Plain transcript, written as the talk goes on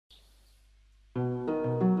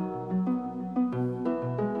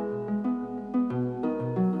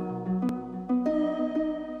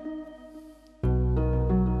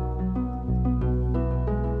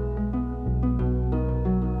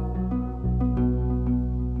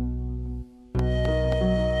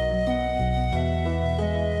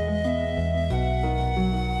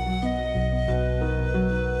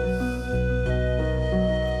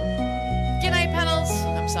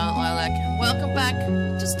SilentLilac, and welcome back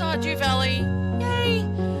to Stardew Valley. Yay!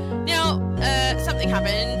 Now, something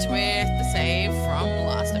happened with the save from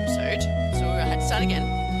last episode, so I had to start again.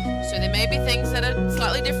 So there may be things that are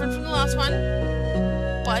slightly different from the last one,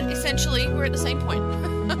 but essentially we're at the same point.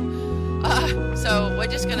 So we're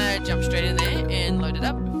just gonna jump straight in there and load it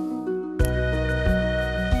up.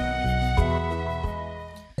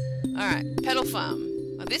 Alright, Petal Farm.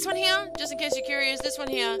 This one here, just in case you're curious, this one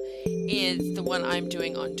here is the one I'm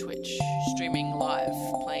doing on Twitch, streaming live,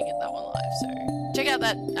 playing it that one live. So check out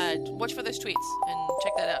that, watch for those tweets and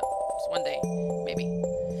check that out one day, maybe.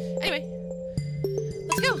 Anyway,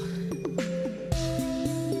 let's go.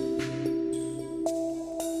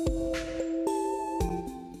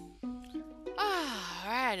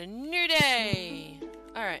 Alright, a new day.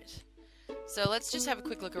 Alright, so let's just have a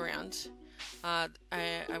quick look around.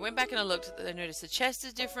 I went back and I looked. I noticed the chest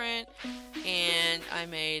is different, and I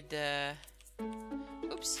made the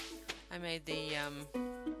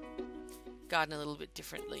garden a little bit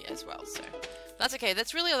differently as well. So that's okay.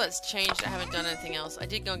 That's really all that's changed. I haven't done anything else. I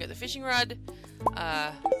did go and get the fishing rod.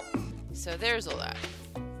 So there's all that.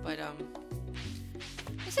 But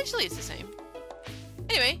essentially it's the same.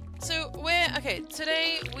 Anyway, so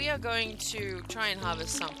today we are going to try and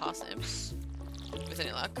harvest some parsnips with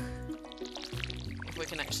any luck. We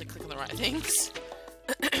can actually click on the right things.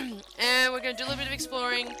 And we're going to do a little bit of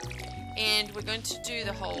exploring, and we're going to do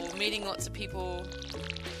the whole meeting lots of people,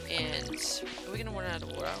 and are we going to run out of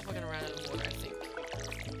water? We're going to run out of water, I think.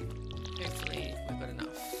 Hopefully we've got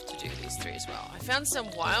enough to do these three as well. I found some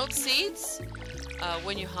wild seeds.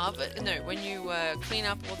 When you clean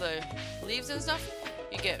up all the leaves and stuff,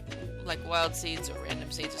 you get like wild seeds or random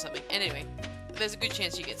seeds or something. Anyway, there's a good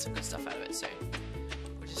chance you get some good stuff out of it, so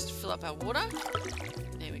just fill up our water.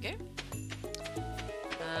 There we go.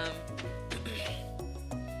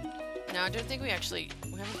 Now I don't think we haven't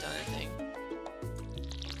done anything.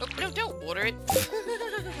 Oh, no, don't water it.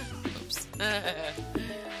 Oops.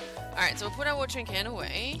 Alright, so we'll put our watering can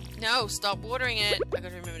away. No, stop watering it. I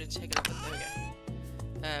gotta remember to take it off. There we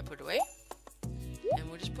go. Put it away. And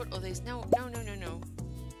we'll just put all these. No.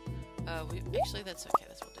 Actually, that's okay.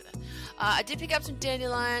 We'll do that. I did pick up some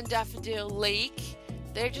dandelion, daffodil, leek.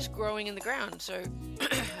 They're just growing in the ground, so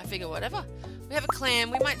I figure whatever. We have a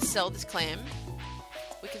clam. We might sell this clam.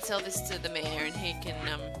 We can sell this to the mayor, and he can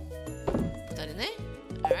put that in there.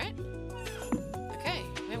 Alright. Okay,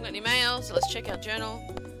 we haven't got any mail, so let's check our journal.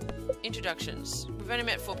 Introductions. We've only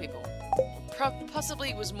met 4 people. Possibly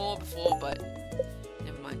it was more before, but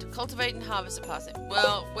never mind. Cultivate and harvest a parsnip.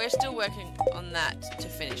 Well, we're still working on that to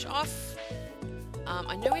finish off.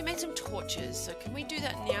 I know we made some torches, so can we do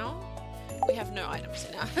that now? We have no items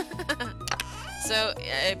now. So,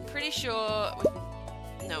 I'm pretty sure...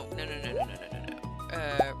 No.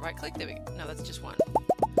 Right click, there we go. No, that's just 1.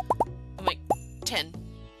 We'll make 10.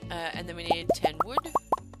 And then we need 10 wood.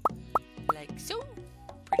 Like so.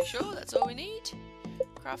 Pretty sure that's all we need.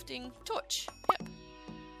 Crafting torch. Yep.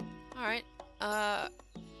 Alright.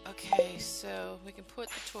 Okay, so we can put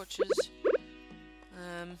the torches...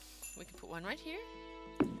 we can put one right here.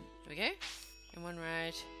 There we go. And one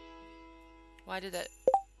right... Why did that...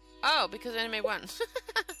 Oh, because I only made 1.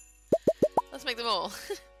 Let's make them all.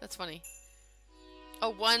 That's funny.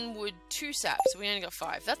 Oh, 1 wood, 2 sap, so we only got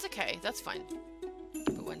 5. That's okay, that's fine.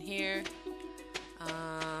 Put 1 here.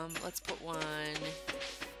 Let's put 1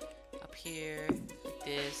 up here, like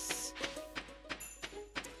this.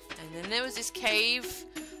 And then there was this cave.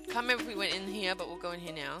 Can't remember if we went in here, but we'll go in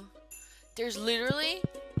here now. There's literally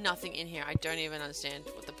nothing in here. I don't even understand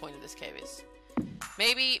what the point of this cave is.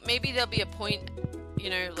 Maybe there'll be a point, you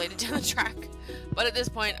know, later down the track. But at this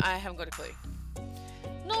point, I haven't got a clue.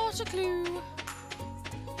 Not a clue.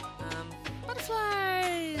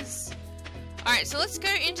 Butterflies! Alright, so let's go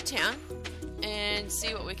into town and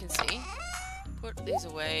see what we can see. Put these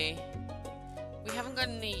away. We haven't got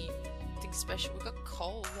anything special. We've got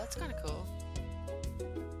coal. That's kind of cool.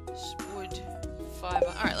 Wood, fiber.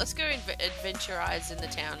 Alright, let's go adventurize in the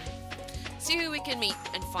town. See who we can meet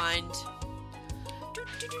and find.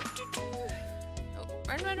 Oh,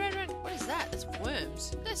 run. What is that? That's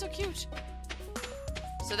worms. They're so cute.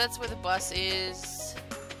 So that's where the bus is.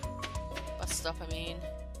 Bus stop, I mean.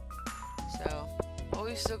 So, oh,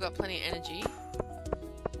 we've still got plenty of energy.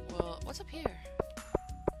 What's up here?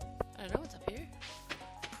 I don't know what's up here.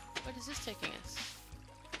 Where is this taking us?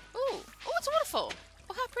 Ooh! Oh, it's a waterfall!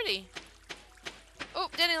 Oh, how pretty! Oh,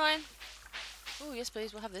 dandelion! Oh, yes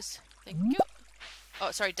please, we'll have this. Thank you.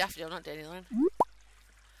 Oh, sorry, daffodil, not dandelion.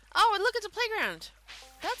 Oh, and look, it's a playground!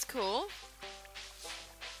 That's cool.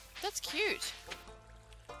 That's cute.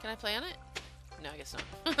 Can I play on it? No, I guess not.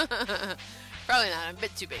 Probably not, I'm a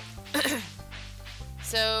bit too big.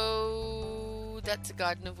 So, that's a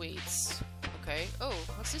garden of weeds. Okay. Oh,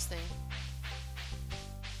 what's this thing?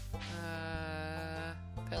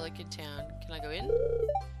 Pelican Town. Can I go in?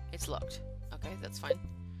 It's locked. Okay, that's fine.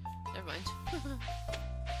 Never mind.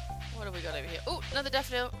 What have we got over here? Oh, another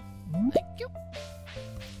daffodil. Thank you.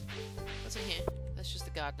 What's in here? That's just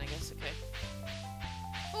the garden, I guess. Okay.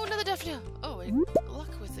 Oh, another daffodil. Oh, we're luck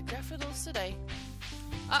with the daffodils today.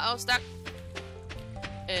 Uh-oh, stuck.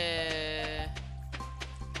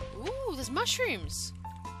 Ooh, there's mushrooms.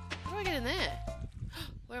 How do I get in there?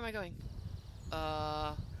 Where am I going?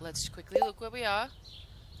 Let's quickly look where we are.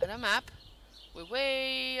 At our map. We're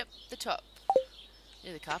way up the top.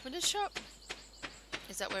 Near the carpenter's shop?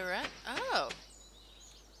 Is that where we're at? Oh.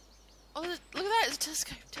 Oh, look at that. It's a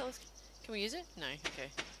telescope. Can we use it? No.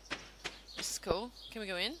 Okay. This is cool. Can we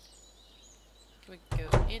go in? Can we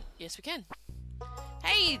go in? Yes, we can.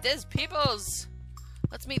 Hey, there's peoples.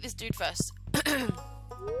 Let's meet this dude first.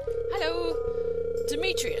 Hello.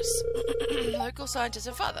 Demetrius. Local scientist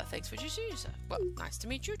and father. Thanks for introducing yourself. Well, nice to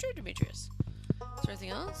meet you too, Demetrius. Is there anything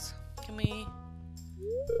else? Can we...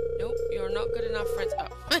 Nope, you're not good enough friends. Oh.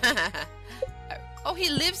 Oh, he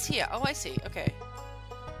lives here. Oh, I see. Okay.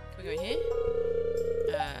 Can we go in here?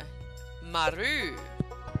 Maru.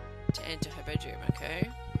 To enter her bedroom. Okay.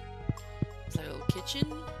 It's like a little kitchen.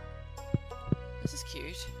 This is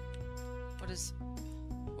cute. What does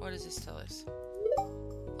this tell us?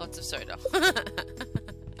 Lots of soda.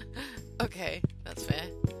 Okay, that's fair.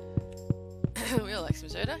 We all like some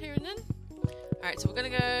soda here and then. Alright, so we're gonna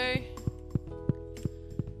go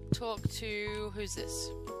talk to... Who's this?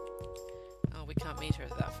 Oh, we can't meet her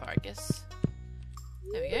that far, I guess.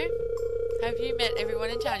 There we go. Have you met everyone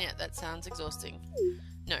in town yet? That sounds exhausting.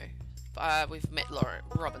 No. We've met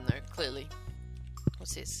Robin, though, clearly.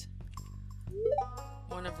 What's this?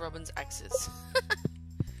 One of Robin's axes.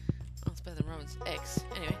 Oh, it's better than Robin's ex.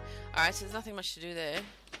 Anyway. Alright, so there's nothing much to do there.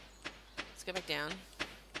 Let's go back down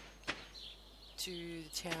to the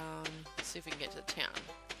town. Let's see if we can get to the town.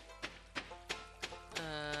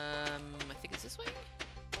 I think it's this way.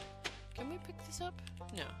 Can we pick this up?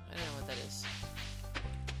 No, I don't know what that is.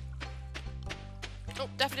 Oh,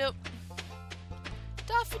 daffodil!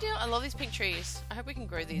 Daffodil! I love these pink trees. I hope we can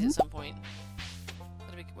grow these at some point.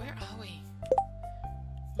 Where are we?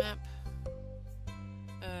 Map.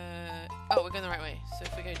 Oh, we're going the right way. So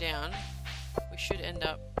if we go down, we should end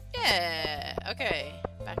up... Yeah! Okay.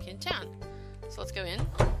 Back in town. So let's go in.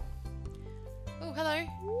 Oh, hello.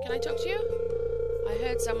 Can I talk to you? I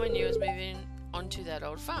heard someone new is moving onto that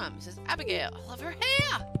old farm. It says Abigail. I love her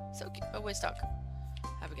hair! So cute. Oh, we're stuck.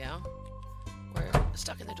 Abigail. We're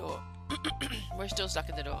stuck in the door. We're still stuck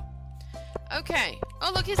in the door. Okay.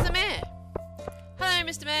 Oh, look, here's the mayor. Hello,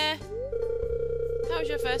 Mr. Mayor. How was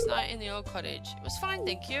your first night in the old cottage? It was fine,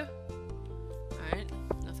 thank you. Alright,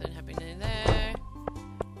 nothing happening there.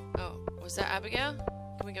 Oh, was that Abigail?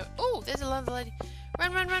 Can we go? Oh, there's another lady.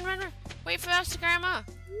 Run, run, run, run, run. Wait for us, Grandma.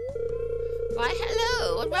 Why,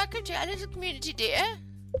 hello, and welcome to our little community, dear.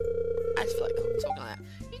 I just feel like talking like that.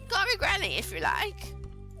 You can call me Granny if you like.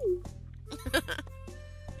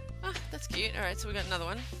 Ah, that's cute. Alright, so we got another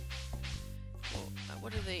one. Oh,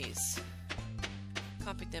 what are these?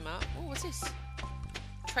 Can't pick them up. Oh, what's this?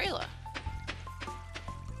 Trailer.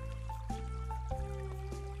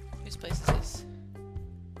 Whose place is this?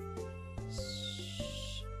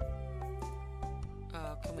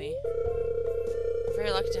 Oh, can we? We're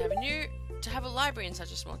very lucky to have a library in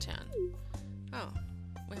such a small town. Oh,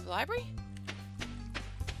 we have a library?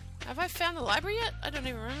 Have I found the library yet? I don't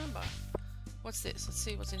even remember. What's this? Let's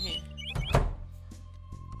see what's in here.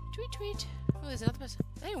 Tweet, tweet. Oh, there's another person.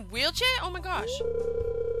 Are they in a wheelchair? Oh my gosh.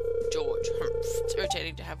 George. It's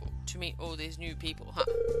irritating to meet all these new people, huh?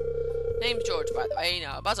 Name's George, by the way.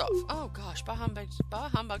 Now, buzz off. Oh gosh, bar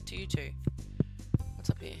humbug to you too. What's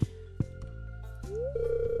up here?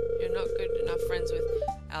 You're not good enough friends with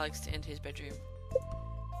Alex to enter his bedroom.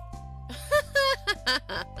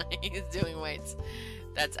 He's doing weights.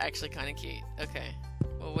 That's actually kind of cute. Okay.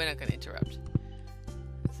 Well, we're not going to interrupt.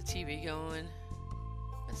 There's the TV going.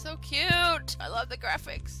 It's so cute! I love the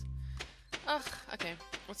graphics. Ugh, okay.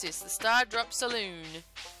 What's this? The Star Drop Saloon.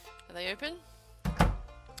 Are they open?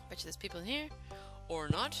 Bet you there's people in here. Or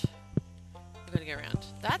not. I've got to go around.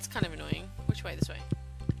 That's kind of annoying. Which way? This way.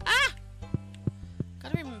 Ah!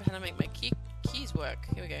 Gotta remember how to make my keys work.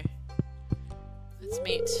 Here we go. Let's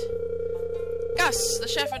meet Gus, the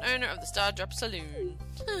chef and owner of the Star Drop Saloon.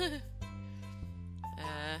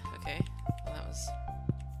 Okay. Well, that was...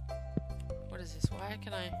 What is this? Why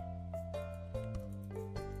can I...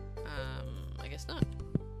 I guess not. Can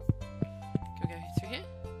we go through here?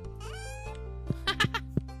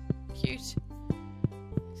 Cute.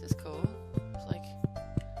 This is cool. It's like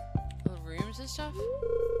little rooms and stuff.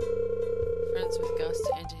 Friends with Gus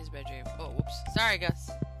to enter his bedroom. Oh, whoops. Sorry,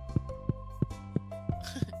 Gus.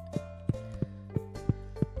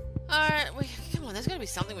 Alright, come on, there's gotta be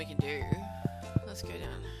something we can do. Let's go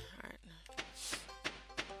down. Alright.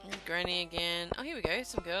 Here's Granny again. Oh, here we go.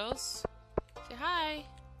 Some girls. Say hi.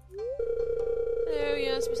 Hello,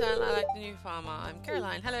 yes, we sound like the new farmer. I'm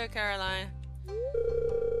Caroline. Hello, Caroline.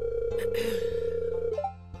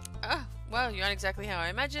 Oh, well, you aren't exactly how I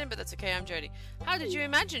imagined, but that's okay. I'm Jody. How did you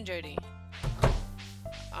imagine, Jody?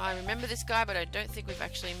 I remember this guy, but I don't think we've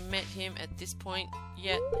actually met him at this point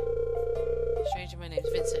yet. Stranger, my name's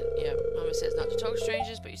Vincent. Yeah, Mama says not to talk to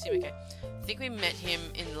strangers, but you seem okay. I think we met him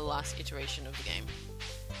in the last iteration of the game.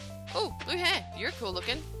 Oh, blue hair. You're cool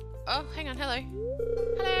looking. Oh, hang on. Hello.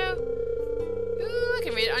 Hello. Ooh, I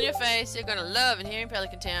can read it on your face. You're gonna love and here in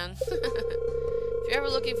Pelican Town. If you're ever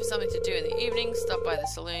looking for something to do in the evening, stop by the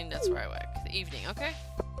saloon. That's where I work. The evening, okay?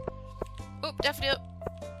 Oh, daffodil.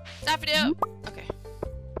 Daffodil. Okay.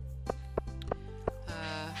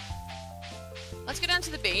 Let's go down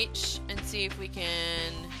to the beach and see if we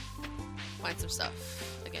can find some stuff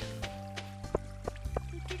again.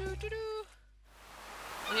 We didn't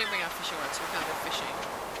bring our fishing rods, so we can't go fishing.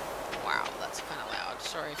 Wow, that's kind of loud.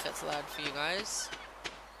 Sorry if that's loud for you guys.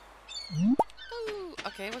 Ooh,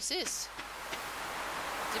 okay, what's this?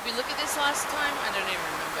 Did we look at this last time? I don't even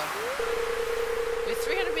remember. With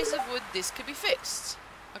 300 pieces of wood, this could be fixed.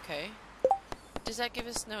 Okay. Does that give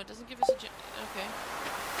us... No, it doesn't give us a... Okay.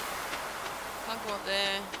 Can't go up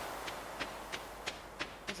there.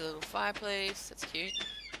 There's a little fireplace. That's cute.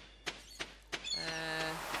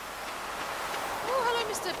 Oh, hello,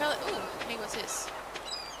 Mr. Pellet. Oh, hey, what's this?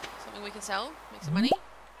 Something we can sell? Make some money?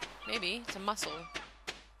 Maybe. It's a mussel.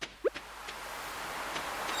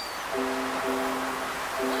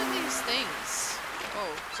 What are these things?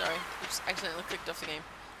 Oh, sorry. Oops, accidentally clicked off the game.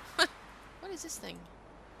 What is this thing?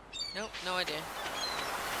 Nope, no idea.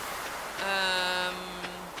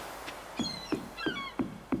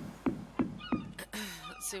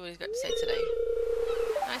 Let's see what he's got to say today.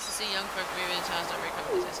 Nice to see young folk moving into towns, not very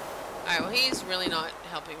common business. Alright, well he's really not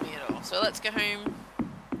helping me at all. So let's go home.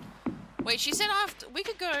 Wait, she said after we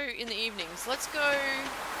could go in the evenings. Let's go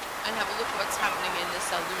and have a look what's happening in the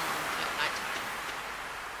saloon at night time.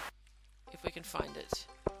 If we can find it.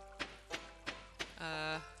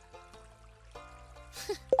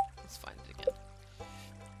 Let's find it again.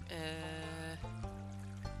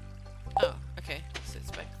 Oh, okay. So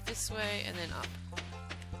it's back this way and then up.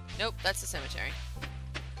 Nope, that's the cemetery.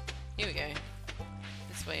 Here we go.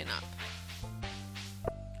 This way and up.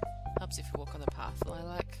 Helps if you walk on the path,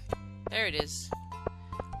 Lilac. There it is.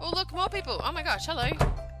 Oh, look, more people. Oh my gosh, hello.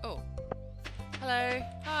 Oh. Hello.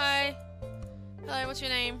 Hi. Hello, what's your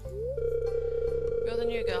name? You're the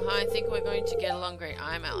new girl. Hi, I think we're going to get along great.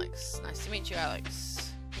 I'm Alex. Nice to meet you,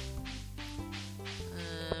 Alex.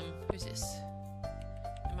 Who's this?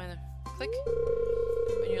 Am I the... Click?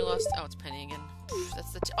 When you're lost... Oh, it's Penny again.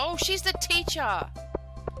 That's the... Oh, she's the teacher!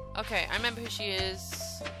 Okay, I remember who she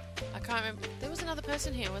is. I can't remember... There was another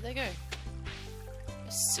person here. Where'd they go?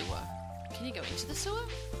 A sewer. Can you go into the sewer?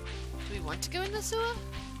 Do we want to go in the sewer?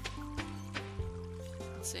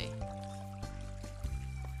 Let's see.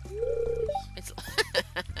 It's...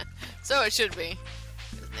 So it should be.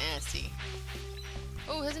 It's nasty.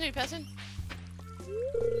 Oh, there's a new person.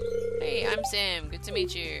 Hey, I'm Sam. Good to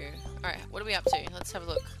meet you. Alright, what are we up to? Let's have a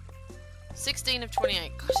look. 16 of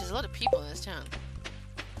 28. Gosh, there's a lot of people in this town.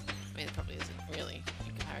 I mean, there probably isn't really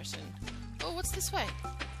in comparison. Oh, what's this way?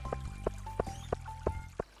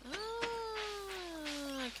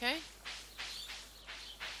 Ah, okay.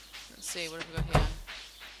 Let's see, what have we got here?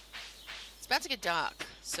 It's about to get dark,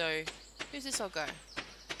 so who's this old guy?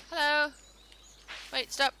 Hello?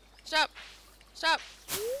 Wait, stop! Stop! Stop!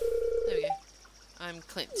 There we go. I'm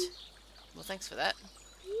Clint. Well, thanks for that.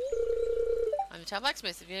 I'm the town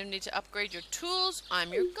blacksmith. If you ever need to upgrade your tools,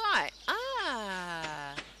 I'm your guy.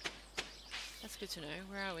 Ah! That's good to know.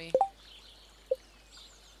 Where are we?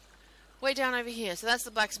 Way down over here. So that's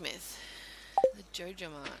the blacksmith. The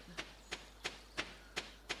Jojo Mart.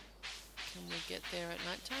 Can we get there at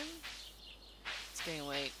night time? It's getting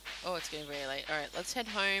late. Oh, it's getting very late. Alright, let's head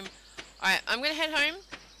home. Alright, I'm gonna head home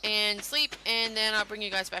and sleep, and then I'll bring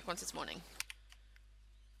you guys back once it's morning.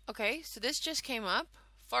 Okay, so this just came up.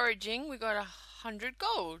 Foraging, we got 100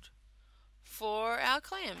 gold for our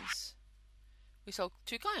clams. We sold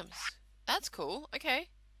 2 clams. That's cool. Okay.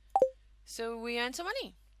 So we earned some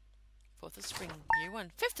money. 4th of spring, year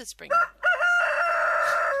 1. 5th of spring.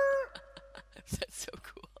 That's so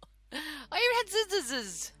cool. I even had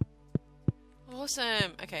scissors.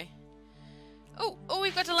 Awesome. Okay. Oh,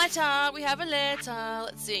 we've got a letter. We have a letter.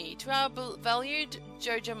 Let's see. To our valued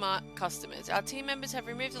Joja Mart customers, our team members have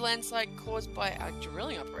removed the landslide caused by our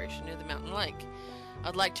drilling operation near the mountain lake.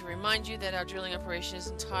 I'd like to remind you that our drilling operation is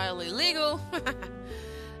entirely legal,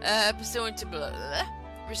 pursuant to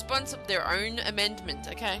their own amendment.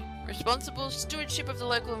 Okay. Responsible stewardship of the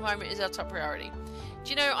local environment is our top priority. Do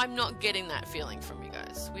you know, I'm not getting that feeling from you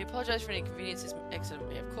guys. We apologize for any inconvenience this accident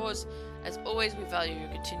may have caused. As always, we value your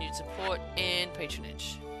continued support and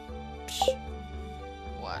patronage. Psh,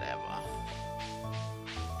 whatever.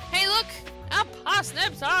 Hey, look! Our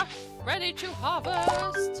parsnips are ready to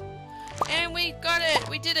harvest! And we got it!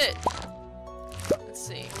 We did it! Let's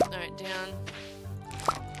see. Alright, down.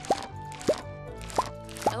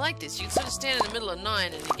 I like this. You can sort of stand in the middle of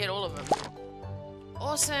 9 and you get all of them.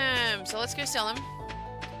 Awesome! So let's go sell them.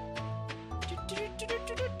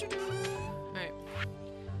 Alright.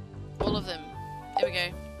 All of them. There we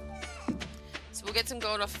go. So we'll get some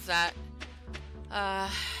gold off of that.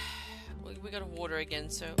 We gotta water again,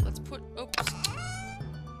 so let's put... Oops.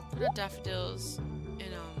 Put our daffodils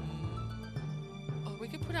in, Oh, we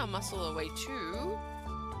could put our mussel away too.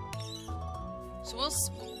 So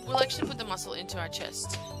we'll actually put the mussel into our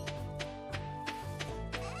chest.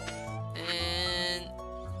 And...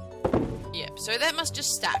 Yep, so that must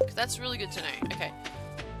just stack. That's really good to know. Okay.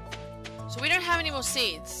 So we don't have any more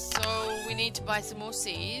seeds, so we need to buy some more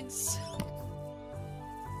seeds.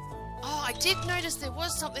 Oh, I did notice there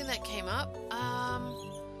was something that came up.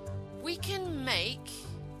 We can make...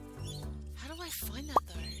 How do I find that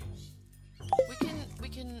though? We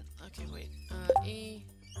can... Okay, wait. E...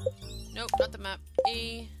 Nope, not the map.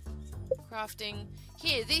 E... Crafting.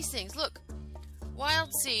 Here, these things, look.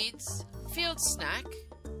 Wild seeds. Field snack.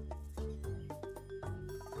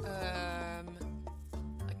 A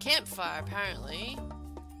campfire, apparently.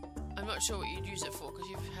 I'm not sure what you'd use it for, because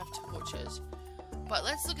you have torches. But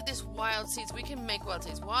let's look at this wild seeds. We can make wild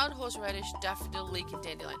seeds. Wild horseradish, daffodil, leek, and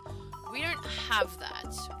dandelion. We don't have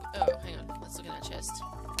that. Oh, hang on. Let's look in our chest.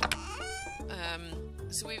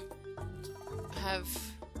 So we have...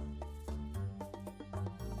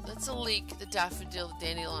 That's a leek, the daffodil, the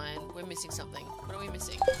dandelion. We're missing something. What are we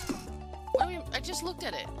missing? What are we... I just looked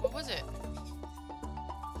at it. What was it?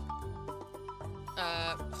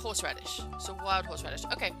 Horseradish. So wild horseradish.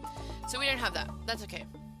 Okay. So we don't have that. That's okay.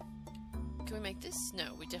 Can we make this?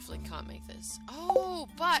 No, we definitely can't make this. Oh,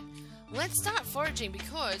 but let's start foraging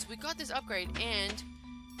because we got this upgrade and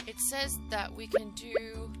it says that we can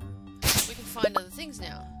find other things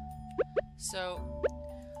now. So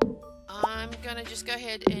I'm gonna just go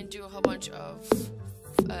ahead and do a whole bunch of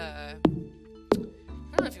I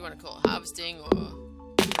don't know if you want to call it harvesting or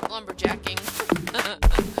lumberjacking.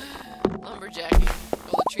 Lumberjacking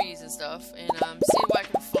all the trees and stuff and see what I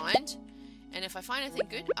can find. And if I find anything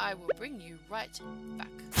good, I will bring you right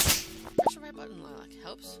back. Press the right button, Lilac.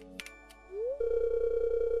 Helps.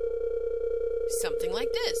 Something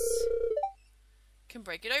like this. Can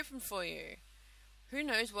break it open for you. Who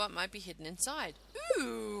knows what might be hidden inside.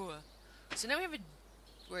 Ooh! So now we have a...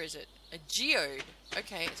 Where is it? A geode.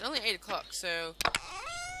 Okay, it's only 8 o'clock, so...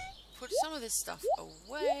 Put some of this stuff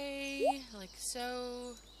away. Like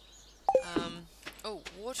so. Oh,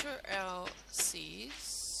 water our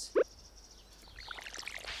seeds.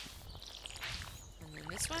 And then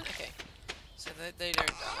this one, okay. So that they don't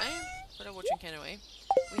die. Put our watering can away.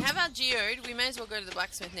 We have our geode. We may as well go to the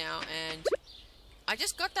blacksmith now. And I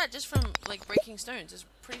just got that just from like breaking stones. It's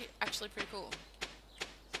actually pretty cool.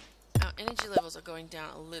 Our energy levels are going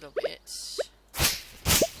down a little bit.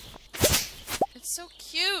 It's so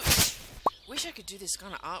cute. Wish I could do this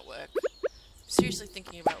kind of artwork. Seriously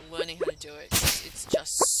thinking about learning how to do it. It's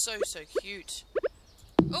just so cute.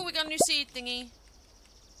 Oh, we got a new seed thingy.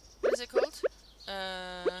 What is it called?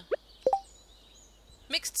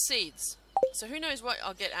 Mixed seeds. So who knows what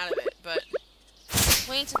I'll get out of it, but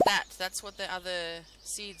planted that. That's what the other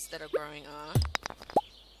seeds that are growing are.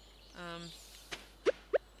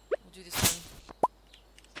 We'll do this one.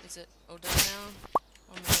 Is it all done now?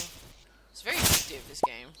 One more. It's very addictive, this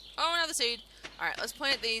game. Oh, another seed. Alright, let's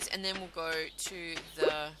plant these and then we'll go to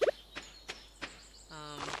the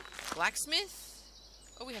blacksmith.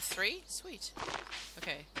 Oh, we have 3? Sweet.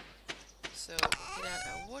 Okay. So, get out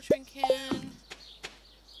our watering can.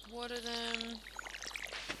 Water them. And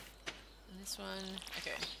this one.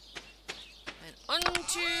 Okay. And on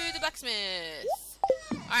to the blacksmith.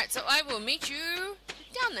 Alright, so I will meet you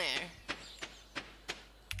down there.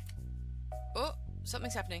 Oh,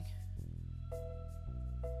 something's happening.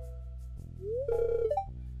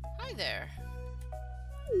 Hi there.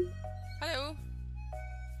 Hello.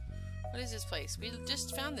 What is this place? We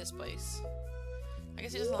just found this place. I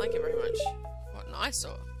guess he doesn't like it very much. What an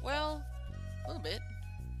eyesore. Well, a little bit.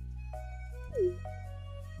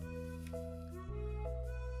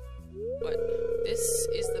 What? This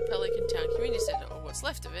is the Pelican Town Community Center, or what's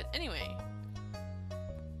left of it, anyway.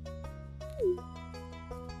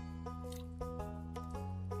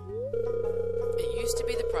 It used to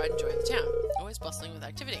be the pride and joy of the town, always bustling with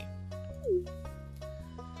activity.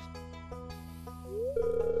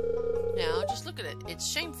 Now, just look at it. It's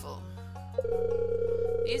shameful.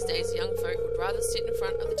 These days, young folk would rather sit in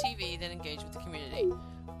front of the TV than engage with the community.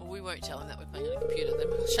 Well, we won't tell them that we're playing on a computer then,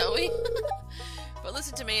 shall we? But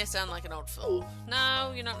listen to me, I sound like an old fool.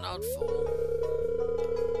 No, you're not an old fool.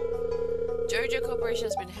 Jojo Corporation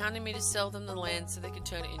has been hounding me to sell them the land so they can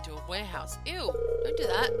turn it into a warehouse. Ew, don't do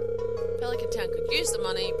that. Pelican Town could use the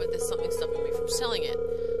money, but there's something stopping me from selling it.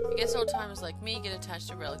 I guess old-timers like me get attached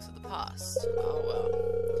to relics of the past. Oh well.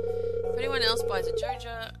 If anyone else buys a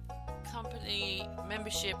Jojo Company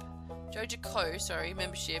membership, Jojo Co, sorry,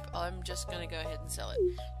 membership, I'm just gonna go ahead and sell it.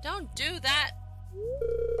 Don't do that!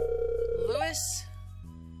 Lewis!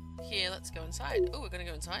 Here, let's go inside. Oh, we're gonna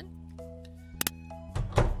go inside?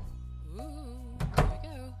 Ooh, here we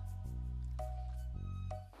go.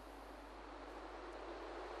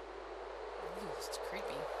 Ooh, it's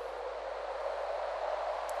creepy.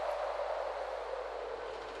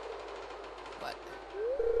 What?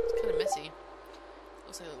 It's kind of messy.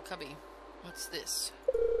 Looks like a little cubby. What's this?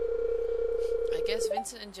 I guess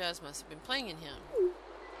Vincent and Jazz must have been playing in here.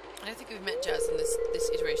 I don't think we've met Jazz in this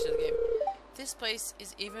iteration of the game. This place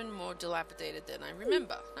is even more dilapidated than I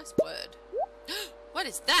remember. Nice word. What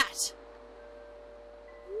is that?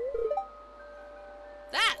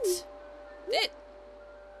 That! It!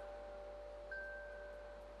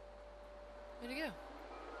 Where'd it go?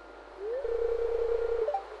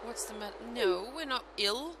 What's the matter? No, we're not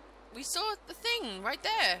ill. We saw the thing right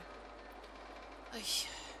there.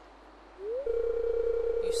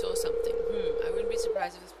 You saw something. I wouldn't be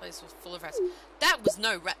surprised if this place was full of rats. That was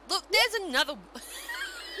no rat. Look, there's another.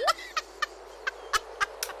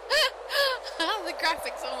 The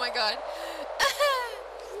graphics, oh my god.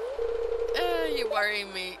 You're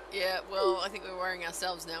worrying me. Yeah, well, I think we're worrying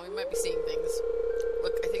ourselves now. We might be seeing things.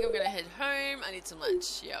 Look, I think I'm gonna head home. I need some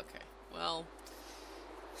lunch. Yeah, okay. Well.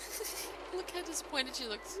 Look how disappointed she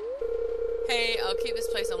looks. Hey, I'll keep this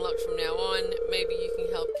place unlocked from now on. Maybe you can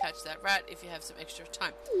help catch that rat if you have some extra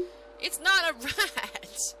time. It's not a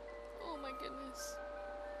rat! Oh my goodness.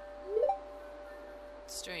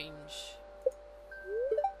 Strange.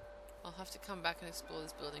 I'll have to come back and explore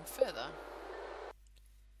this building further.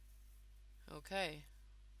 Okay.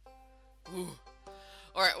 Ooh.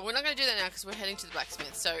 Alright, well, we're not going to do that now because we're heading to the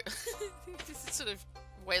blacksmith, so this sort of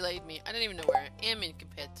waylaid me. I don't even know where I am in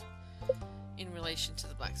relation to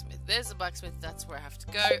the blacksmith. There's the blacksmith, that's where I have to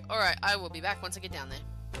go. Alright, I will be back once I get down there.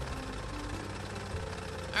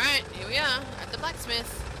 Alright, here we are, at the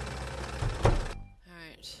blacksmith.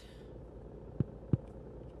 Alright.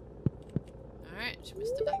 Alright,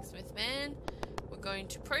 Mr. Blacksmith Man. We're going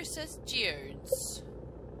to process geodes.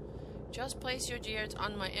 Just place your geodes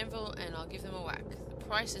on my anvil and I'll give them a whack. The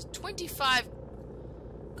price is 25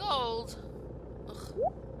 gold. Ugh.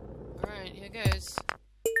 Alright, here goes.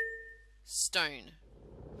 Stone.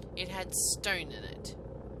 It had stone in it.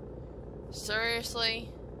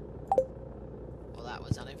 Seriously? Well, that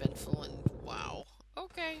was uneventful and wow.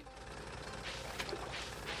 Okay.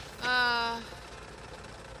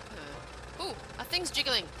 Ooh, our thing's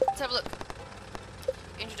jiggling. Let's have a look.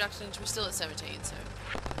 Introductions, we're still at 17, so.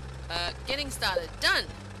 Getting started. Done!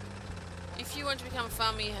 If you want to become a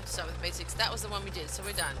farmer, you have to start with the basics. That was the one we did, so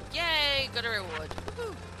we're done. Yay! Got a reward.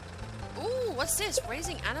 Woohoo! Ooh, what's this?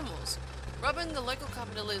 Raising animals. Robin, the local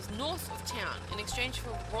carpenter, lives north of town. In exchange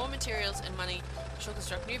for raw materials and money, she'll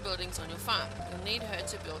construct new buildings on your farm. You'll need her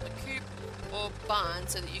to build a coop or barn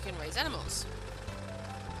so that you can raise animals.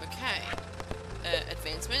 Okay.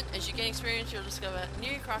 Advancement. As you gain experience, you'll discover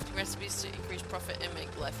new crafting recipes to increase profit and make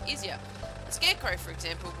life easier. A scarecrow, for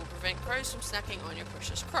example, will prevent crows from snacking on your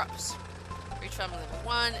precious crops. Reach farm level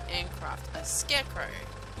 1 and craft a scarecrow.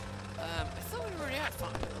 I thought we were already at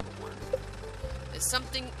farm level 1. There's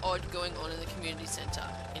something odd going on in the community center.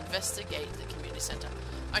 Investigate the community center.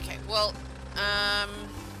 Okay, well,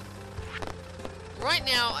 Right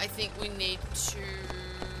now, I think we need to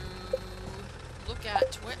look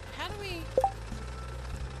at how do we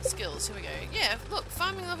skills? Here we go. Yeah, look,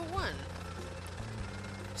 farming level 1.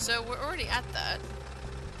 So we're already at that.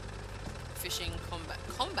 Fishing,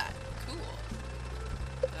 combat, cool.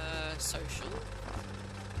 Social.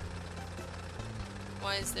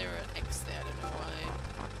 Why is there an X there? I don't know why.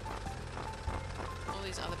 All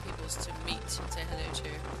these other peoples to meet and say hello to.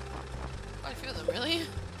 Quite a few of them, really.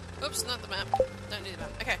 Oops, not the map. Don't need the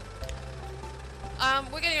map. Okay.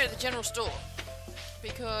 We're gonna go to the general store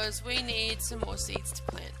because we need some more seeds to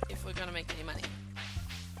plant if we're gonna make any money.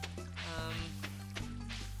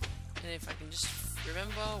 And if I can just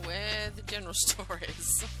remember where the general store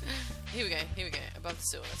is. Here we go. Here we go. Above the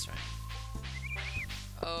sewer. That's right.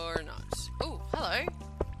 Or not. Oh, hello.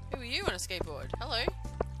 Who are you on a skateboard? Hello.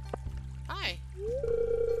 Hi.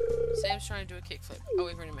 Sam's trying to do a kickflip. Oh,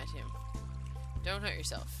 we've already met him. Don't hurt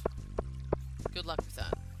yourself. Good luck with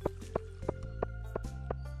that.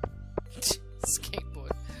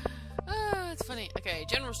 Skateboard. Ah, it's funny. Okay,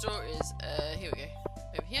 general store is, here we go.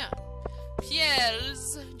 Over here.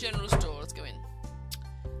 Pierre's general store. Let's go in.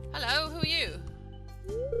 Hello, who are you?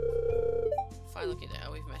 Fine looking at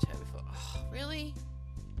her. We've met her before. Oh, really?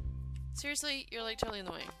 Seriously? You're like totally in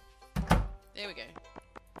the way. There we go.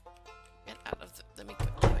 Get out of the... Let me...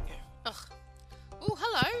 There we go. Ugh. Ooh,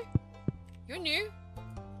 hello! You're new.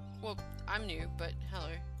 Well, I'm new, but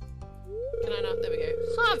hello. Can I not? There we go.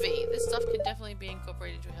 Harvey! This stuff can definitely be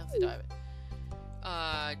incorporated into a healthy diet.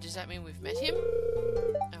 Does that mean we've met him?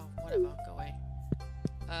 Oh, whatever. Go away.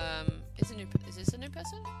 Is this a new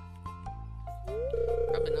person?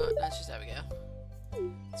 Probably not. That's just Abigail.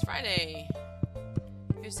 It's Friday.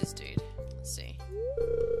 Who's this dude? Let's see.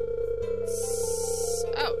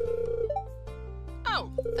 Oh,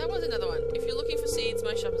 that was another one. If you're looking for seeds,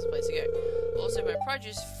 my shop is the place to go. We'll also buy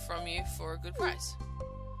produce from you for a good price.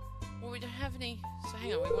 Well, we don't have any. So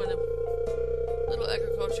hang on, we want a little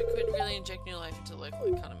agriculture could really inject new life into the local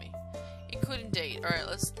economy. It could indeed. Alright,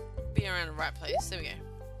 let's be around the right place. There we go.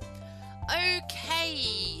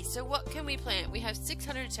 Okay, so what can we plant? We have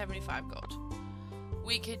 675 gold.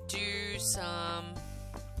 We could do some...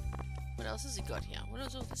 What else has he got here? What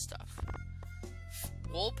is all this stuff?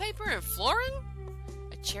 Wallpaper and flooring?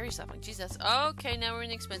 A cherry sapling. Jeez, that's... Okay, now we're in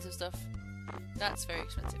the expensive stuff. That's very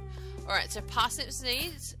expensive. Alright, so parsnip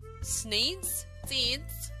seeds. Seeds?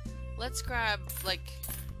 Let's grab, like...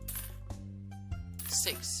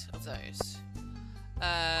 6 of those.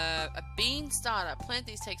 A bean starter. Plant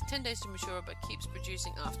these takes 10 days to mature but keeps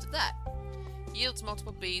producing after that. Yields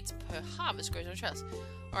multiple beads per harvest. Grows on trails.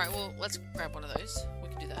 Alright, well, let's grab one of those. We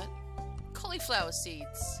can do that. Cauliflower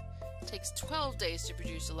seeds. Takes 12 days to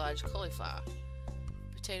produce a large cauliflower.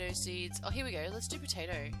 Potato seeds. Oh, here we go. Let's do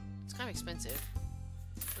potato. It's kind of expensive.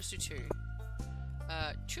 Let's do 2.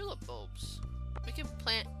 Tulip bulbs. We can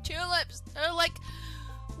plant tulips. They're like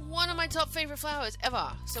one of my top favorite flowers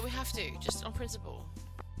ever. So we have to, just on principle.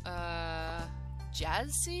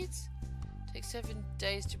 Jazz seeds? Takes 7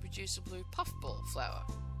 days to produce a blue puffball flower.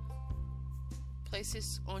 Place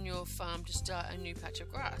this on your farm to start a new patch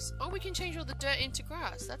of grass. Oh, we can change all the dirt into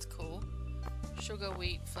grass. That's cool. Sugar,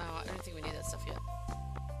 wheat, flour. I don't think we need that stuff yet.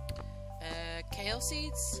 Kale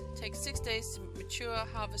seeds. Takes 6 days to mature.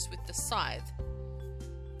 Harvest with the scythe.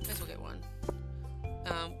 Guess we'll get one.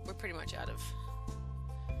 We're pretty much out of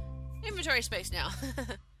inventory space now.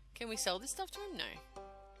 Can we sell this stuff to him? No.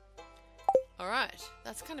 Alright,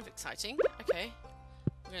 that's kind of exciting. Okay,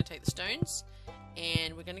 we're going to take the stones,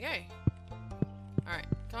 and we're going to go. Alright,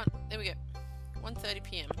 come on, there we go. 1:30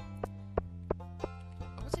 PM. Oh,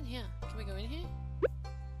 what's in here? Can we go in here?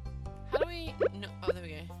 How do we... No, oh, there we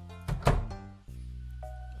go.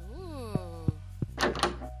 Ooh.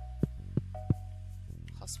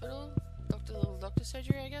 Hospital? Little doctor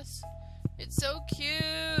surgery, I guess? It's so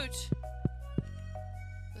cute!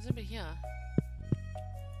 There's nobody here.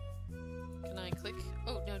 Can I click?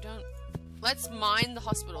 Oh, no, don't. Let's mine the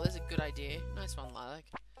hospital. There's a good idea. Nice one, Lilac.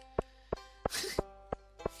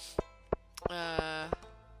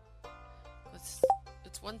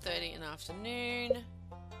 It's 1:30 in the afternoon.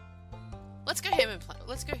 Let's go home and plant.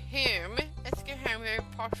 Let's go home. Let's go home. Very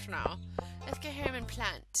posh now. Let's go home and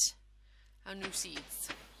plant our new seeds.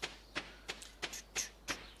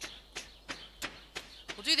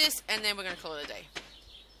 We'll do this, and then we're going to call it a day.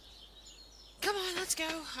 Come on, let's go.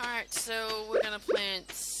 Alright, so we're going to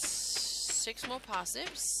plant 6 more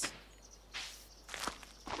parsnips.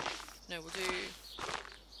 No, we'll do...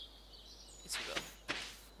 Yes, we will.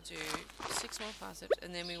 We'll do 6 more parsnips,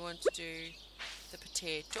 and then we want to do the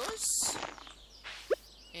potatoes.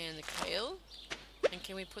 And the kale. And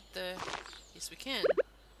can we put the... Yes, we can.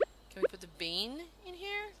 Can we put the bean in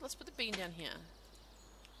here? Let's put the bean down here.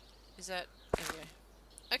 Is that... There we go.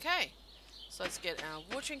 Okay. So let's get our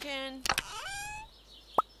watering can.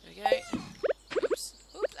 There we go. Oops.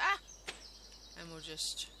 Oops. Ah! And we'll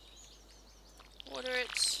just water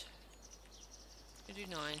it. We'll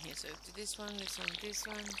do 9 here. So do this one, this one, this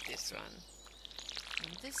one, this one.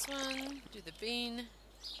 And this one. Do the bean.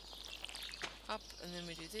 Up. And then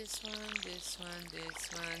we do this one, this one, this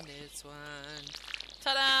one, this one.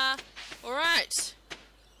 Ta-da! Alright.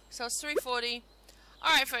 So it's 3:40.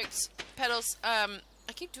 Alright, folks. Petals.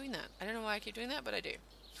 I keep doing that. I don't know why I keep doing that, but I do.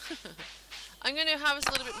 I'm going to harvest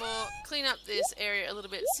a little bit more, clean up this area a little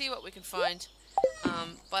bit, see what we can find.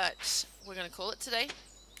 But we're going to call it today.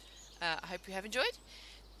 I hope you have enjoyed.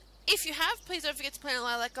 If you have, please don't forget to plant a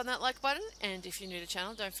lilac on that like button. And if you're new to the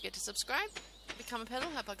channel, don't forget to subscribe. Become a petal,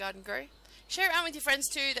 help our garden grow. Share it out with your friends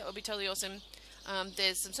too, that would be totally awesome.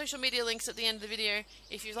 There's some social media links at the end of the video.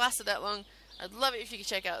 If you've lasted that long, I'd love it if you could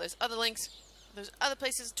check out those other links. Those other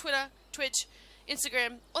places, Twitter, Twitch,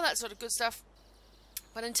 Instagram, all that sort of good stuff.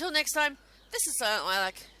 But until next time, this is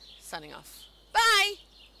SilentLilac, signing off. Bye!